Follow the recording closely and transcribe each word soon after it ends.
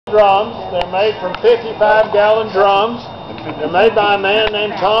drums. They're made from 55-gallon drums. They're made by a man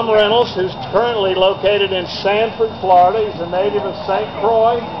named Tom Reynolds, who's currently located in Sanford, Florida. He's a native of St.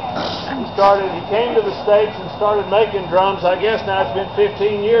 Croix. He came to the States and started making drums, I guess now it's been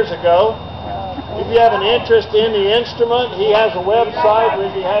 15 years ago. If you have an interest in the instrument, he has a website.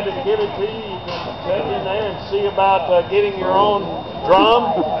 We'd be happy to give it to you. You can check in there and see about getting your own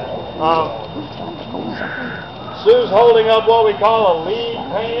drum. Sue's holding up what we call a lead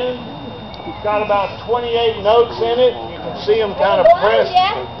pan. It's got about 28 notes in it. You can see them kind of pressed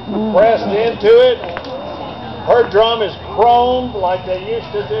into it. Her drum is chromed like they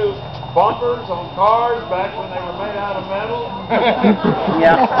used to do bumpers on cars back when they were made out of metal.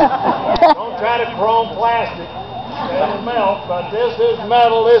 Yeah. Don't try to chrome plastic. It'll melt, but this is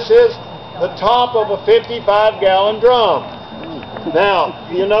metal. This is the top of a 55-gallon drum. Now,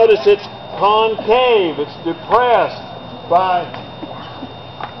 you notice it's concave. It's depressed by...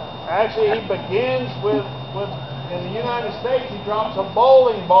 Actually, he begins with in the United States, he drops a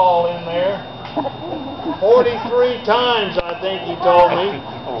bowling ball in there 43 times, I think he told me,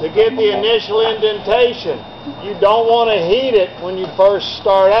 to get the initial indentation. You don't want to heat it when you first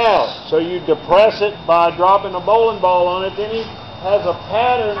start out, so you depress it by dropping a bowling ball on it. Then he has a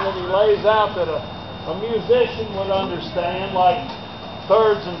pattern that he lays out that a musician would understand, like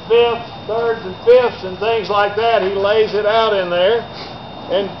thirds and fifths and things like that. He lays it out in there,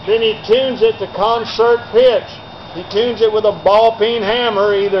 and then he tunes it to concert pitch. He tunes it with a ball-peen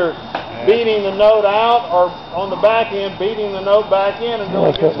hammer, either beating the note out or on the back end, beating the note back in until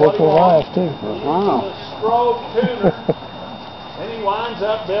he gets what he wants. Wow. The stroke tuner. And he winds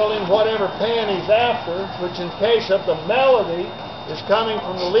up building whatever pan he's after, which in case of the melody is coming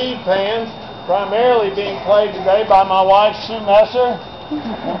from the lead pans, primarily being played today by my wife, Sue Messer,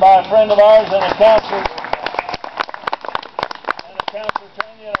 and by a friend of ours and a counselor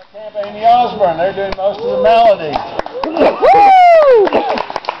training at our camp, Amy Osborne. They're doing most of the melody.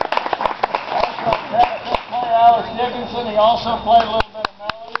 Alice Dickinson, he also played a little bit of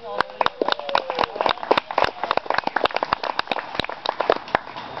melody on the lead.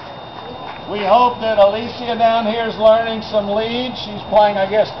 We hope that Alicia down here is learning some lead. She's playing, I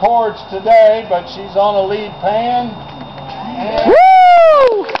guess, chords today, but she's on a lead pan. And that's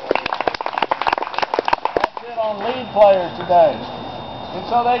it on lead player today. And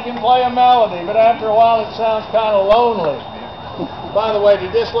so they can play a melody, but after a while it sounds kind of lonely. By the way,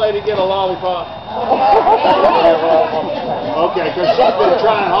 did this lady get a lollipop? Okay, because she's been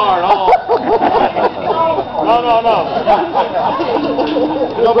trying hard all. No.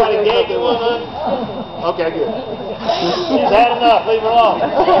 Nobody gave you one, honey? Okay, good. She's had enough. Leave her alone.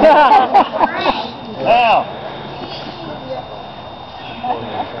 Now,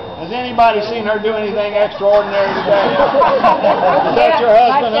 has anybody seen her do anything extraordinary today? Is that your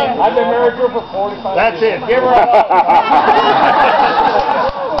husband, honey? I've been married to her for 45 years. That's it. Give her a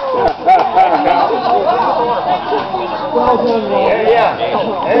yeah.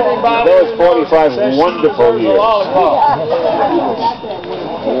 Everybody Those 45 wonderful years.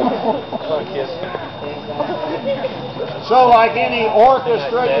 So, like any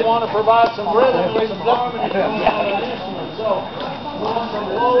orchestra, you want to provide some rhythm and some harmony on an instrument. So, you want some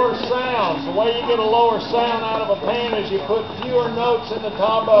lower sounds. The way you get a lower sound out of a pan is you put fewer notes in the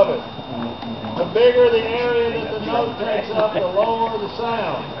top of it. The bigger the area that the note takes up, the lower the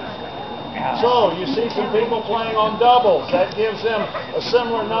sound. So, you see some people playing on doubles. That gives them a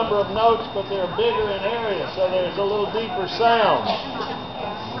similar number of notes, but they're bigger in area, so there's a little deeper sound.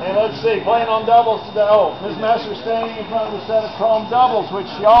 And let's see, playing on doubles today. Oh, Ms. Messer standing in front of a set of chrome doubles, which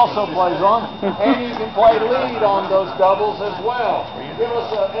she also plays on. And you can play lead on those doubles as well. Give us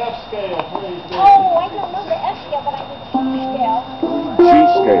an F scale, please. Oh, I don't know the F scale, but I need the G scale. G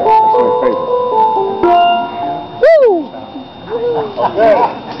scale. That's my favorite. Woo! Okay.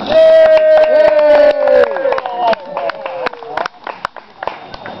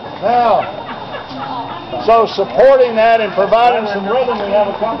 Now, so supporting that and providing some rhythm, we have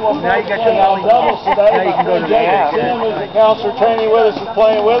a couple of Now you got your doubles today. Now you can go to the Jacob Sim, who's the counselor training with us, is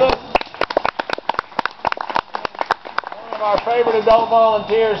playing with us. One of our favorite adult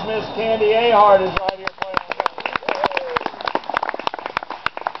volunteers, Miss Candy Ahart, is right here playing with us.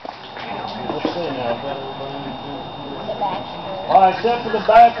 Let's see now. All right, except for the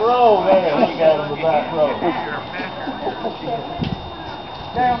back row there. You got in the back row.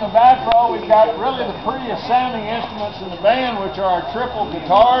 Okay, on the back row, we've got really the prettiest sounding instruments in the band, which are our triple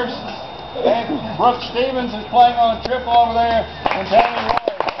guitars. And Brooke Stevens is playing on a triple over there, and Tammy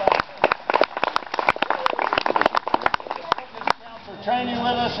Roy is counselor training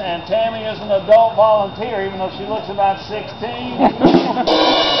with us, and Tammy is an adult volunteer, even though she looks about 16.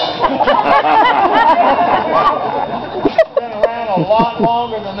 lot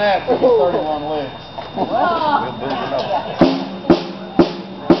longer than that for 31 licks.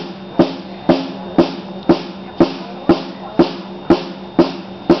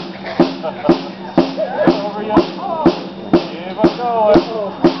 Over you. Keep it going.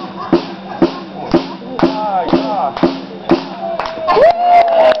 My gosh.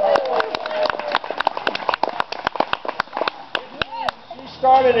 She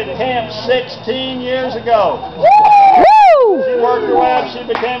started at camp 16 years ago. She worked her way up, she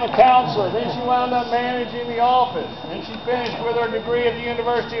became a counselor, then she wound up managing the office, and she finished with her degree at the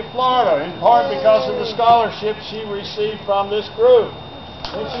University of Florida, in part because of the scholarship she received from this group.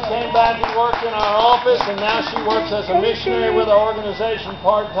 Then she came back and worked in our office, and now she works as a missionary with our organization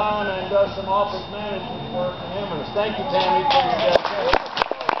part-time and does some office management work in Emmaus. Thank you, Tammy, for your dedication.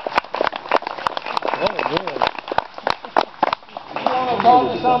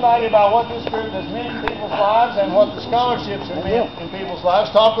 Talk to somebody about what this group has meant in people's lives and what the scholarships have meant in people's lives.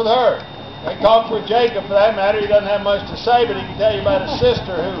 Talk with her. They talk with Jacob, for that matter. He doesn't have much to say, but he can tell you about his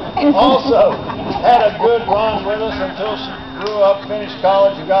sister, who also had a good run with us until she grew up, finished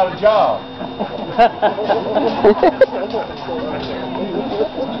college, and got a job.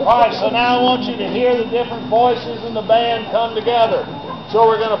 All right, so now I want you to hear the different voices in the band come together. So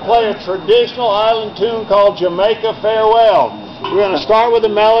we're going to play a traditional island tune called Jamaica Farewell. We're going to start with the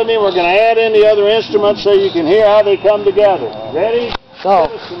melody, and we're going to add in the other instruments so you can hear how they come together. Ready? Go.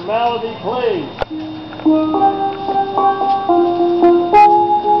 Give us some melody, please.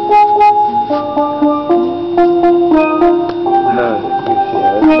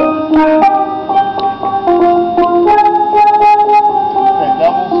 Okay,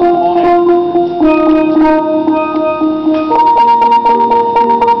 doubles, come on in.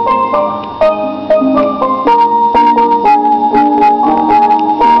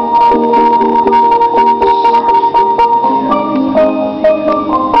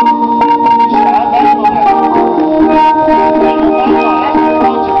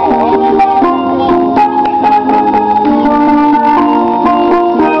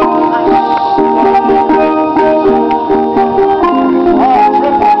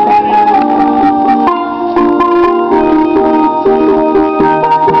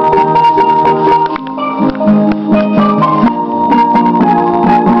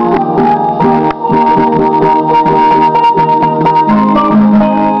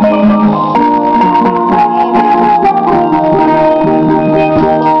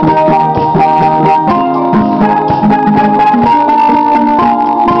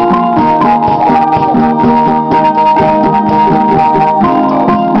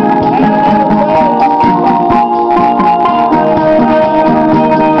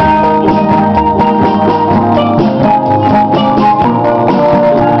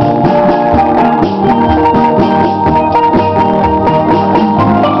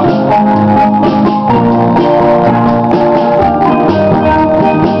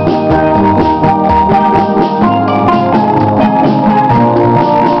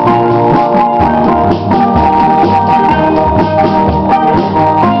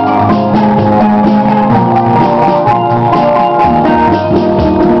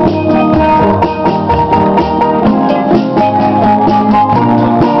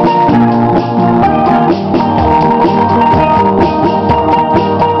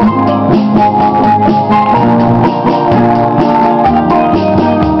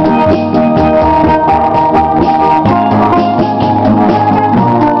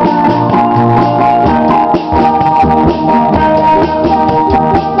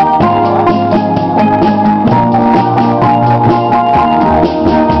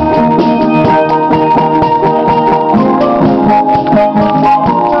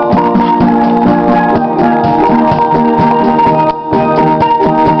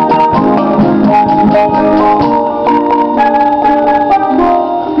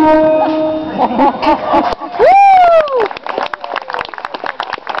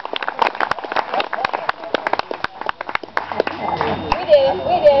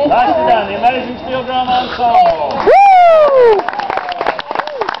 Nicely done, the Amazzing Steel Drum Ensemble. Woo!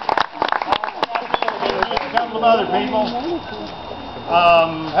 A couple of other people.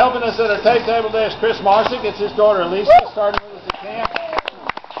 Helping us at our tape table today is Chris Marsick. It's his daughter Lisa, starting with us at camp.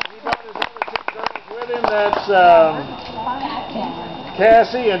 He brought his other two girls with him. That's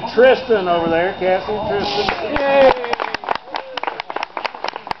Cassie and Tristan over there. Cassie and Tristan. Yay!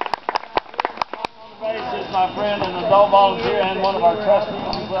 My friend and adult volunteer and one of our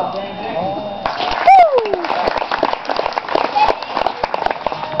trustees as well, Dan.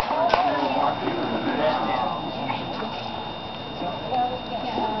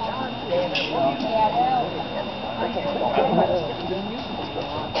 Alright,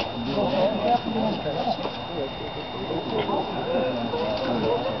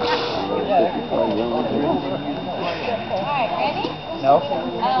 ready? No.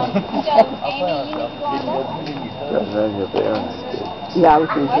 So, Amy, you need to go on this? Yeah, I was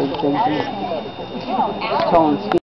going to say the same thing. No, Alex. Tall and skinny.